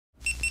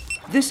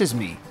This is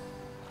me,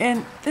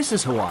 and this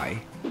is Hawaii.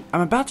 I'm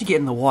about to get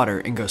in the water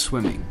and go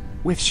swimming,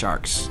 with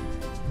sharks.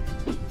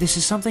 This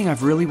is something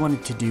I've really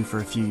wanted to do for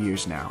a few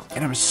years now,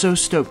 and I'm so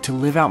stoked to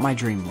live out my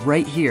dream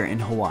right here in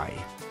Hawaii.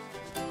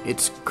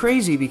 It's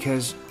crazy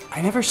because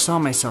I never saw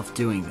myself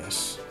doing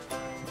this.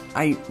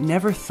 I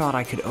never thought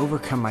I could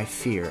overcome my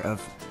fear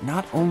of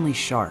not only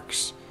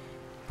sharks,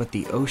 but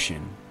the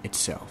ocean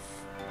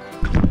itself.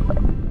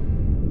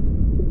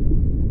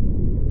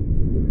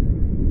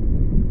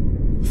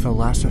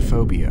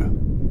 Thalassophobia.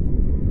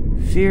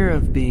 Fear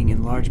of being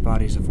in large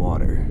bodies of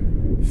water.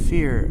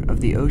 Fear of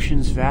the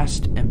ocean's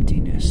vast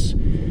emptiness.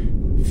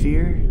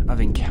 Fear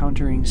of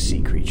encountering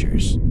sea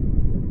creatures.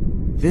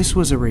 This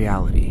was a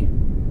reality.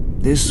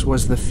 This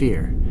was the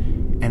fear.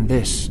 And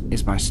this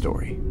is my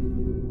story.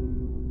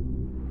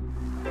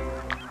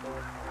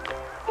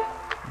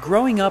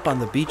 Growing up on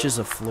the beaches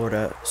of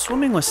Florida,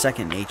 swimming was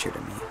second nature to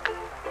me.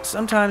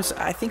 Sometimes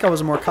I think I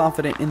was more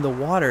confident in the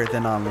water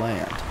than on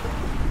land.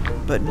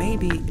 But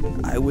maybe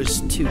I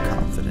was too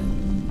confident.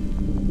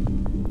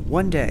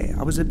 One day,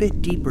 I was a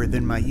bit deeper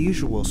than my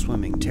usual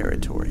swimming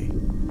territory.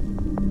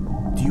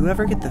 Do you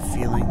ever get the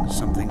feeling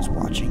something's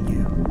watching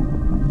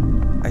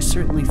you? I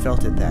certainly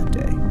felt it that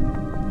day.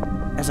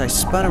 As I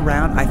spun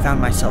around, I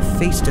found myself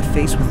face to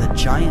face with a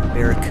giant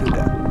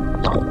barracuda.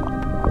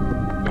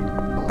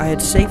 I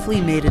had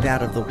safely made it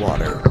out of the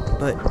water,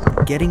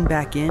 but getting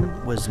back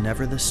in was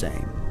never the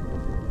same.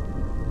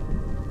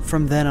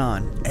 From then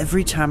on,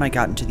 every time I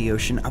got into the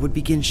ocean, I would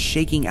begin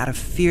shaking out of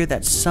fear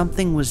that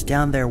something was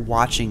down there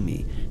watching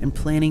me and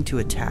planning to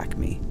attack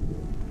me.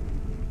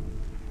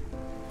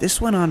 This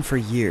went on for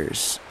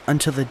years,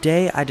 until the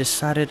day I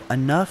decided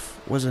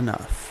enough was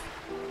enough.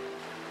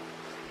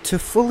 To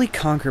fully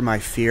conquer my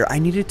fear, I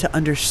needed to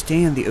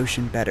understand the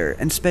ocean better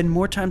and spend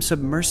more time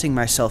submersing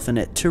myself in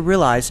it to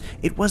realize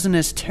it wasn't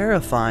as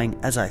terrifying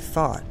as I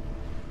thought.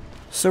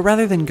 So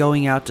rather than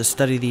going out to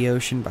study the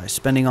ocean by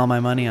spending all my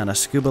money on a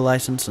scuba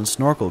license and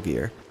snorkel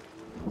gear,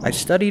 I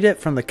studied it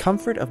from the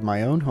comfort of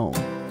my own home.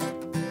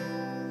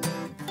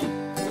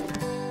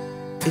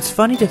 It's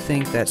funny to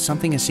think that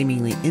something as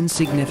seemingly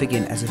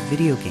insignificant as a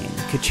video game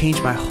could change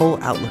my whole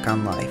outlook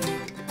on life.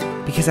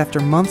 Because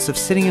after months of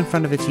sitting in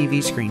front of a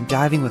TV screen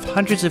diving with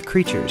hundreds of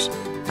creatures,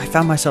 I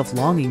found myself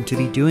longing to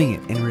be doing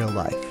it in real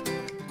life.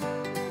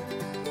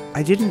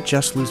 I didn't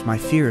just lose my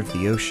fear of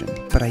the ocean,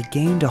 but I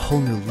gained a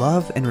whole new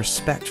love and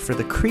respect for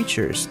the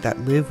creatures that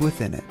live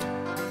within it.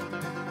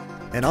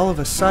 And all of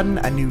a sudden,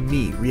 a new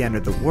me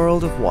re-entered the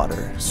world of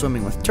water,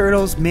 swimming with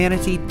turtles,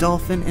 manatee,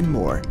 dolphin, and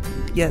more.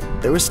 Yet,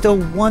 there was still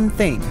one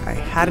thing I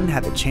hadn't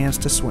had the chance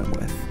to swim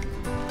with.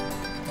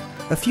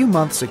 A few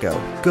months ago,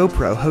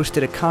 GoPro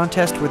hosted a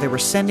contest where they were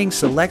sending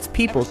select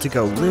people to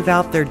go live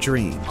out their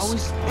dreams. I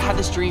always had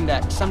this dream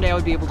that someday I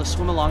would be able to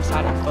swim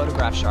alongside and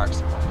photograph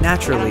sharks.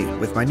 Naturally,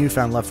 with my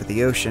newfound love for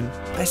the ocean,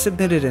 I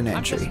submitted an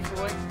entry. I'm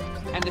Troy,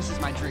 and this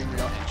is my dream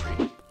reel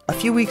entry. A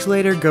few weeks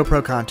later,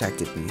 GoPro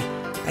contacted me.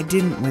 I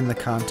didn't win the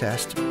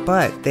contest,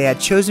 but they had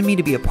chosen me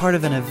to be a part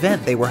of an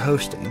event they were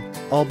hosting,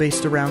 all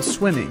based around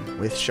swimming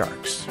with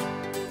sharks.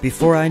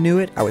 Before I knew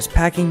it, I was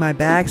packing my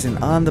bags and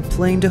on the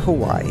plane to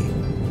Hawaii.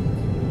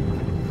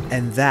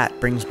 And that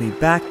brings me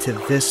back to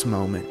this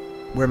moment,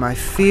 where my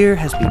fear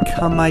has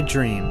become my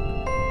dream,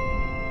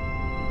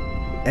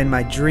 and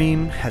my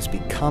dream has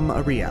become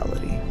a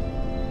reality.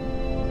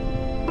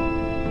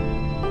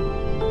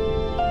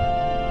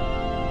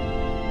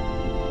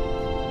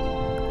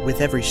 With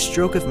every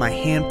stroke of my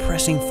hand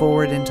pressing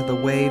forward into the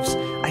waves,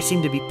 I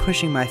seem to be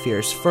pushing my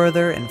fears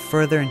further and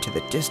further into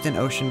the distant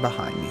ocean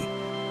behind me.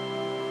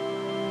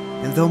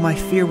 And though my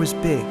fear was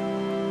big,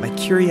 my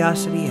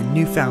curiosity and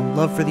newfound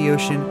love for the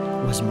ocean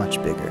was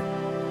much bigger.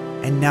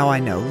 And now I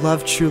know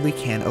love truly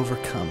can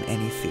overcome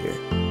any fear.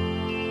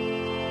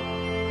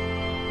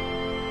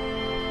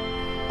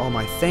 All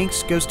my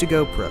thanks goes to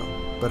GoPro,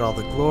 but all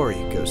the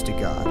glory goes to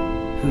God,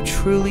 who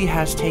truly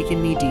has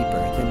taken me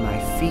deeper than my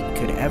feet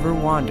could ever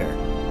wander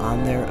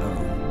on their own.